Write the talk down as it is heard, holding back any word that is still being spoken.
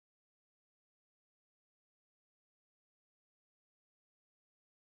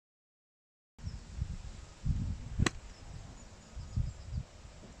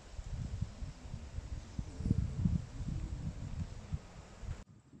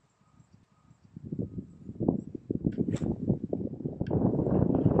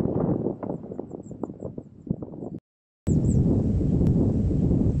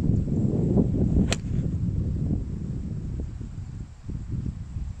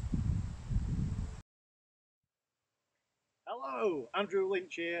Hello, Andrew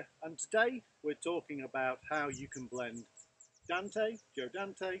Lynch here, and today we're talking about how you can blend Dante, Joe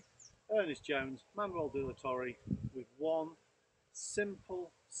Dante, Ernest Jones, Manuel torre with one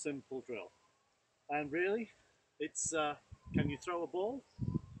simple drill. And really, it's can you throw a ball?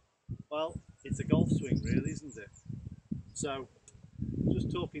 Well, it's a golf swing, really, isn't it? So,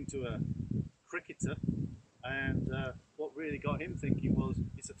 just talking to a cricketer, and what really got him thinking was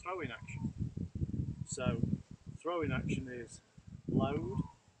it's a throwing action. So, throwing action is load,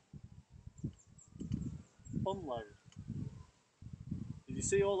 unload. Did you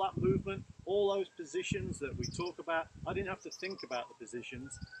see all that movement? All those positions that we talk about? I didn't have to think about the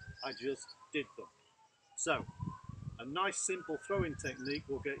positions, I just did them. So, a nice simple throwing technique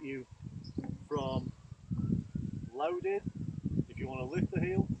will get you from loaded, if you want to lift the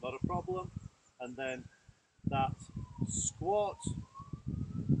heel, not a problem, and then that squat,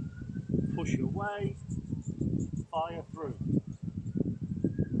 push away, fire through.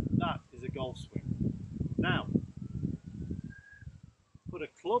 That is a golf swing. Now, put a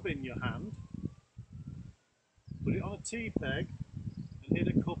club in your hand, put it on a tee peg, and hit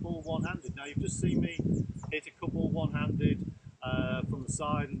a couple one-handed. Now, you've just seen me hit a couple one-handed from the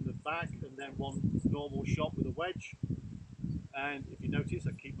side and the back, and then one normal shot with a wedge. And if you notice,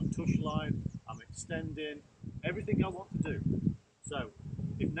 I keep my touch line, I'm extending, everything I want to do. So,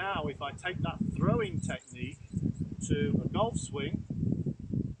 if I take that throwing technique to a golf swing,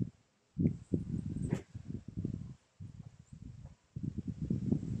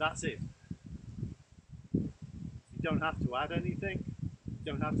 that's it. You don't have to add anything. You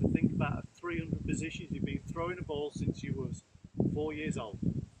don't have to think about 300 positions. You've been throwing a ball since you was 4 years old.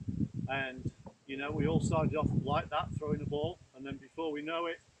 And, you know, we all started off like that, throwing a ball. And then before we know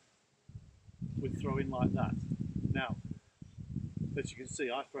it, we're throwing like that. Now, as you can see,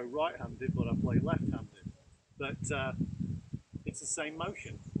 I throw right-handed, but I play left-handed. But it's the same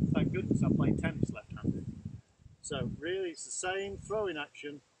motion. Thank goodness I play tennis left-handed. So really, it's the same throwing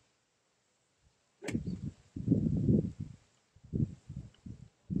action.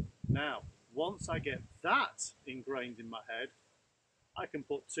 Now, once I get that ingrained in my head, I can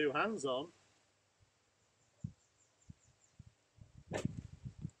put two hands on and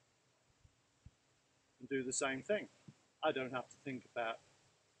do the same thing. I don't have to think about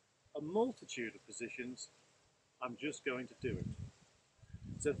a multitude of positions. I'm just going to do it.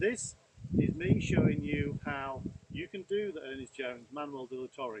 So this is me showing you how you can do the Ernest Jones, Manuel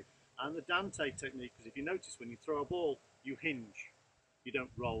torre, and the Dante technique, because if you notice, when you throw a ball, you hinge, you don't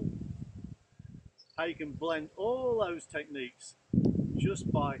roll. How you can blend all those techniques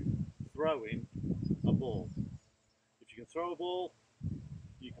just by throwing a ball. If you can throw a ball,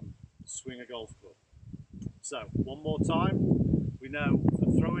 you can swing a golf club. So, one more time, we know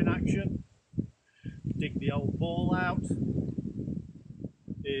the throwing action, dig the old ball out,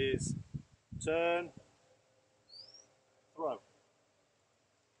 is turn, throw.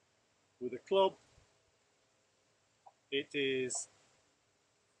 With a club, it is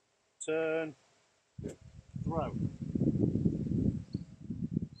turn, throw.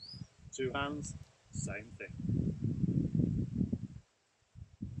 Two hands, same thing.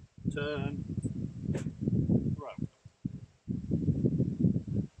 Turn, throw.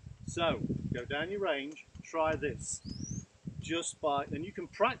 So, go down your range, try this. Just by, and you can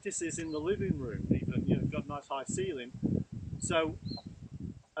practice this in the living room even, you know, you've got a nice high ceiling. So,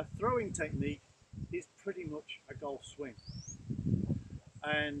 a throwing technique is pretty much a golf swing.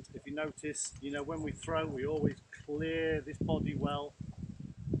 And if you notice, you know, when we throw, we always clear this body well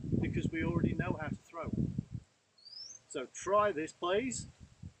because we already know how to throw. So try this, please.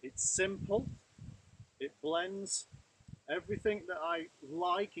 It's simple. It blends everything that I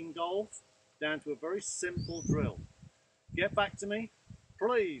like in golf down to a very simple drill. Get back to me.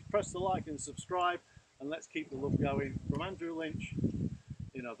 Please press the like and subscribe, and let's keep the love going. From Andrew Lynch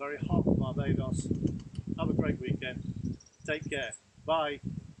in a very hot Barbados. Have a great weekend. Take care. Bye.